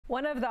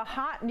One of the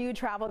hot new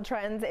travel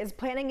trends is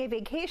planning a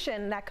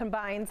vacation that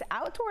combines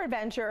outdoor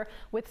adventure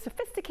with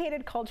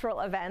sophisticated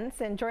cultural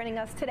events. And joining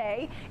us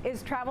today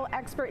is travel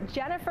expert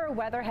Jennifer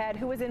Weatherhead,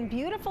 who is in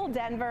beautiful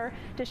Denver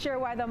to share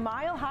why the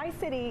Mile High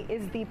City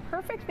is the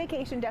perfect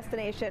vacation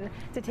destination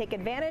to take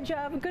advantage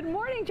of. Good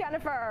morning,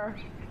 Jennifer.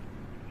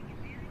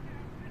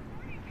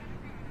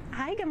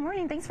 Hi, good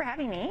morning. Thanks for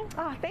having me.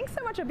 Thanks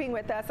so much for being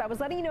with us. I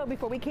was letting you know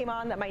before we came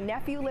on that my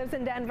nephew lives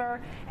in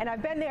Denver, and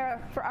I've been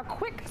there for a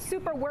quick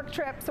super work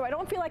trip, so I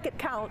don't feel like it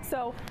counts.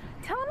 So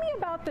tell me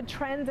about the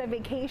trends of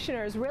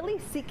vacationers really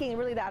seeking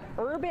that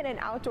urban and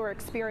outdoor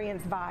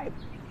experience vibe.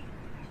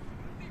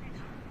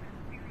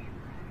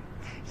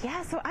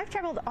 Yeah, so I've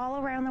traveled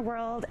all around the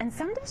world, and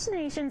some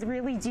destinations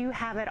really do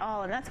have it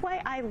all, and that's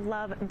why I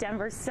love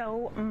Denver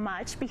so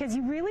much, because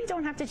you really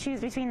don't have to choose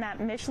between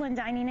that Michelin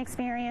dining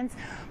experience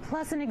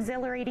plus an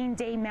exhilarating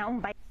day mountain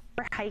bike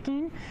or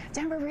hiking.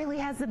 Denver really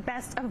has the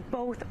best of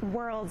both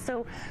worlds.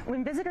 So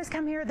when visitors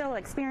come here, they'll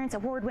experience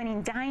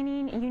award-winning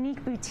dining,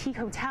 unique boutique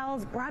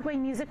hotels, Broadway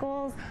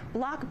musicals,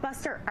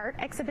 blockbuster art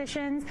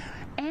exhibitions,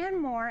 and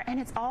more, and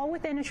it's all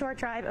within a short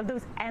drive of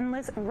those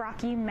endless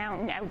Rocky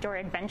Mountain outdoor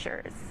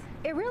adventures.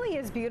 It really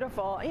is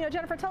beautiful. You know,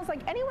 Jennifer, tell us,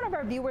 any one of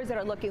our viewers that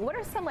are looking, what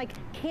are some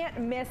can't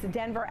miss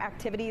Denver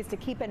activities to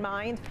keep in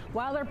mind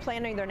while they're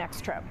planning their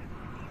next trip?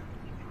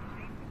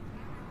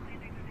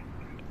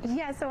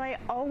 Yeah, so I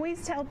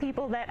always tell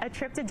people that a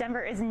trip to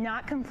Denver is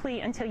not complete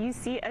until you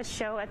see a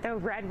show at the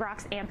Red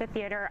Rocks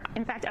Amphitheater.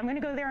 In fact, I'm going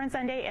to go there on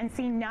Sunday and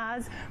see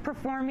Nas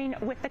performing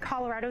with the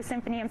Colorado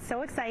Symphony. I'm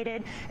so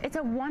excited. It's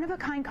a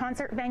one-of-a-kind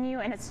concert venue,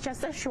 and it's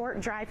just a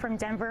short drive from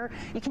Denver.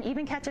 You can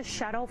even catch a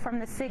shuttle from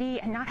the city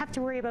and not have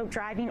to worry about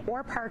driving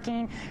or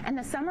parking. And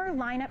the summer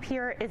lineup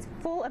here is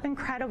full of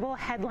incredible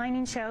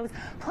headlining shows.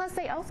 Plus,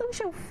 they also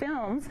show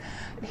films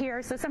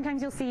here, so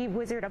sometimes you'll see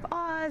Wizard of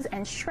Oz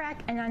and Shrek,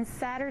 and on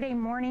Saturday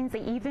morning,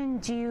 they even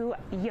do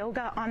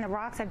yoga on the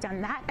rocks. I've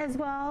done that as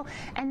well.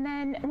 And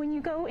then when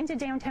you go into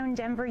downtown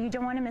Denver, you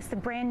don't want to miss the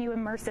brand new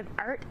immersive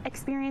art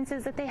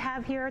experiences that they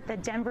have here at the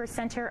Denver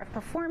Center of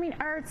Performing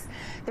Arts.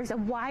 There's a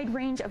wide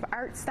range of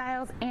art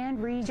styles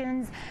and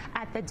regions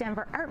at the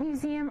Denver Art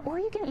Museum, or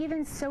you can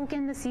even soak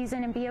in the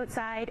season and be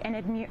outside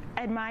and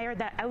admire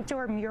the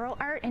outdoor mural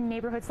art in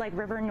neighborhoods like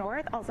River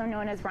North, also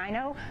known as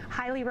Rhino.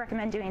 Highly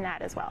recommend doing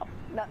that as well.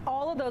 Now,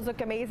 all of those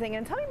look amazing.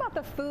 And tell me about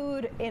the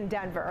food in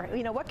Denver.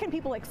 You know, what can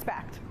people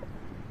expect?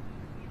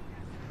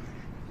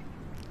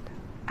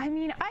 I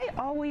mean, I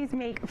always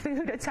make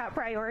food a top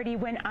priority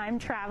when I'm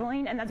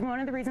traveling, and that's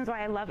one of the reasons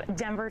why I love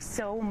Denver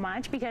so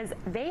much, because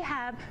they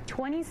have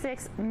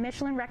 26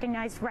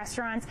 Michelin-recognized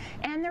restaurants,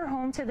 and they're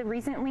home to the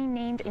recently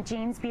named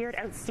James Beard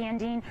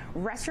Outstanding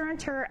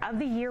Restaurateur of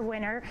the Year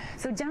winner.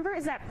 So Denver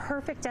is that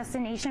perfect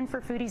destination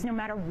for foodies no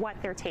matter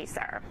what their tastes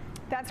are.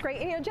 That's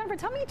great. And, you know, Jennifer,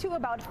 tell me too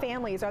about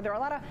families. Are there a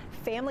lot of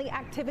family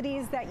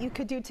activities that you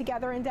could do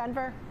together in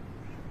Denver?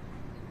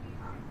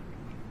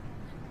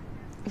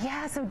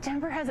 Yeah, so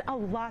Denver has a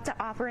lot to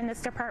offer in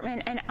this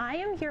department, and I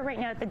am here right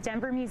now at the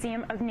Denver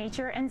Museum of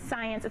Nature and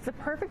Science. It's the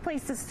perfect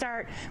place to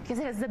start because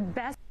it has the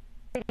best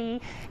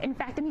city. In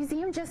fact, the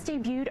museum just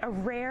debuted a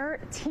rare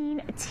teen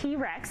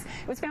T-Rex.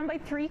 It was found by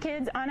 3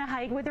 kids on a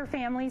hike with their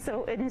family,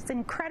 so it's an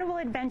incredible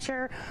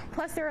adventure.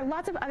 Plus, there are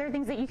lots of other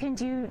things that you can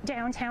do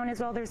downtown as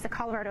well. There's the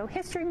Colorado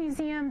History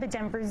Museum, the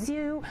Denver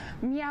Zoo,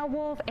 Meow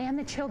Wolf, and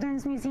the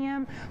Children's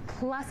Museum,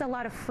 plus a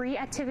lot of free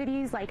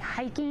activities like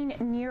hiking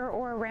near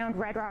or around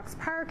Red Rocks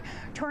Park,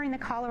 touring the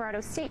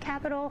Colorado State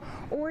Capitol,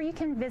 or you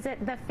can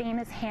visit the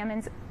famous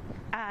Hammond's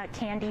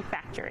Candy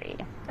Factory.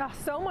 Oh,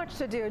 so much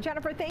to do.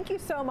 Jennifer, thank you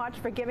so much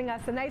for giving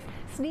us a nice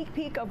sneak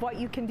peek of what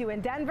you can do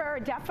in Denver.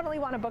 Definitely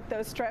want to book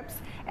those trips,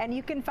 and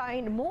you can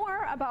find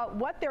more about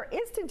what there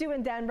is to do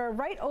in Denver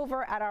right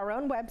over at our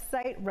own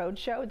website,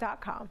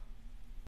 rhodeshow.com.